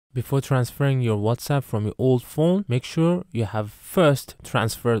Before transferring your WhatsApp from your old phone, make sure you have first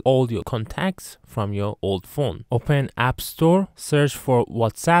transferred all your contacts from your old phone. Open App Store, search for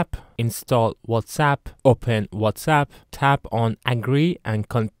WhatsApp, install WhatsApp, open WhatsApp, tap on Agree and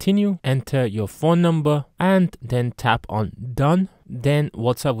Continue, enter your phone number, and then tap on Done. Then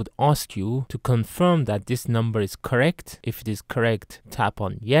WhatsApp would ask you to confirm that this number is correct. If it is correct, tap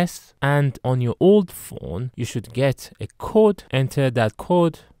on Yes. And on your old phone, you should get a code. Enter that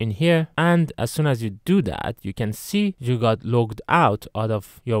code in here. And as soon as you do that, you can see you got logged out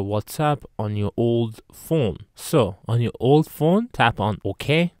of your WhatsApp on your old phone. So on your old phone, tap on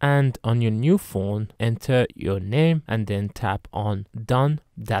OK. And on your new phone, enter your name and then tap on Done.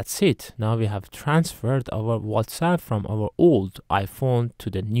 That's it. Now we have transferred our WhatsApp from our old iPhone to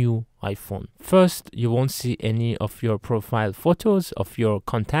the new iPhone. First, you won't see any of your profile photos of your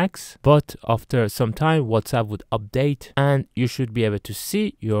contacts, but after some time, WhatsApp would update and you should be able to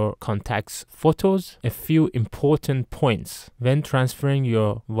see your contacts photos. A few important points. When transferring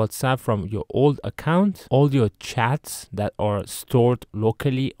your WhatsApp from your old account, all your chats that are stored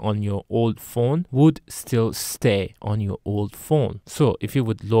locally on your old phone would still stay on your old phone. So if you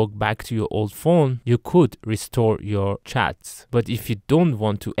would log back to your old phone, you could restore your chats. But if you don't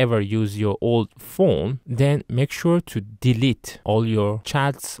want to ever use your old phone, then make sure to delete all your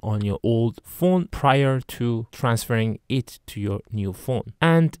chats on your old phone prior to transferring it to your new phone.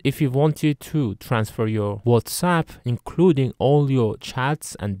 And if you wanted to transfer your WhatsApp, including all your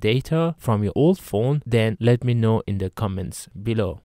chats and data from your old phone, then let me know in the comments below.